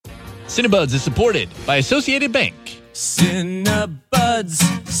Cinebuds is supported by Associated Bank. Cinebuds,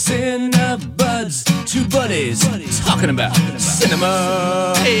 two buddies talking about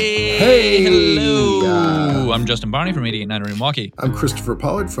cinema. Hey, hello. I'm Justin Barney from 88.9 Milwaukee. I'm Christopher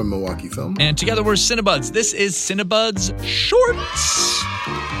Pollard from Milwaukee Film. And together we're Cinebuds. This is Cinebuds Shorts.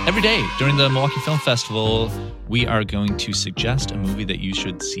 Every day during the Milwaukee Film Festival, we are going to suggest a movie that you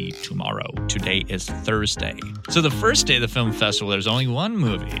should see tomorrow. Today is Thursday. So the first day of the film festival, there's only one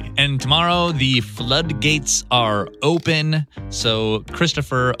movie. And tomorrow, the floodgates are open. So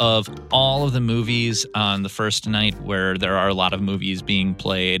Christopher, of all of the movies on the first night where there are a lot of movies being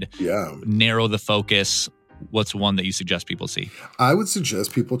played, narrow the focus. What's one that you suggest people see? I would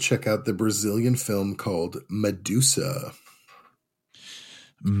suggest people check out the Brazilian film called Medusa.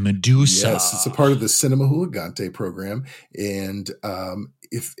 Yes, it's a part of the Cinema Huligante program, and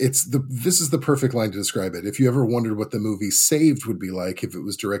this is the perfect line to describe it. If you ever wondered what the movie Saved would be like if it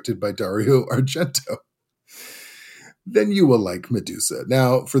was directed by Dario Argento, then you will like Medusa.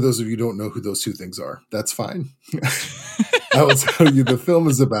 Now, for those of you who don't know who those two things are, that's fine. I will tell you, the film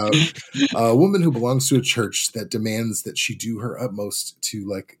is about a woman who belongs to a church that demands that she do her utmost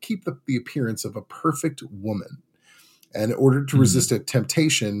to keep the appearance of a perfect woman. And in order to resist a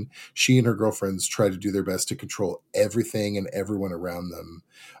temptation, she and her girlfriends try to do their best to control everything and everyone around them.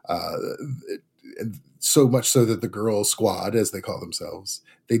 And so much so that the girl squad, as they call themselves,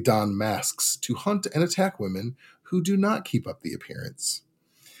 they don masks to hunt and attack women who do not keep up the appearance.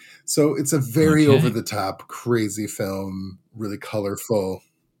 So it's a very over-the-top, crazy film, really colorful.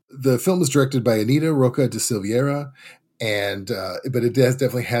 The film is directed by Anita Roca de Silveira, but it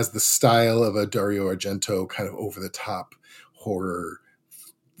definitely has the style of a Dario Argento kind of over the top horror,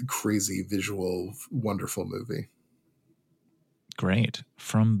 crazy visual, wonderful movie. Great.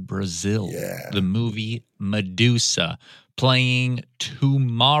 From Brazil, the movie Medusa, playing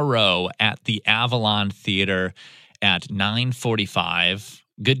tomorrow at the Avalon Theater at 9:45.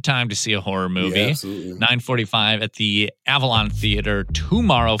 Good time to see a horror movie. Yeah, absolutely. 9:45 at the Avalon Theater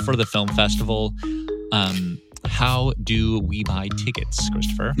tomorrow for the film festival. How do we buy tickets,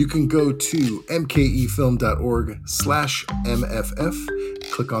 Christopher? You can go to mkefilm.org/MFF,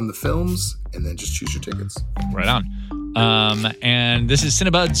 click on the films, and then just choose your tickets. Right on. And this is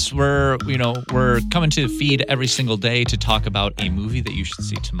Cinebuds. We're coming to the feed every single day to talk about a movie that you should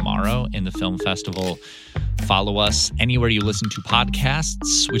see tomorrow in the film festival. Follow us anywhere you listen to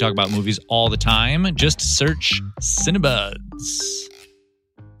podcasts. We talk about movies all the time. Just search Cinebuds.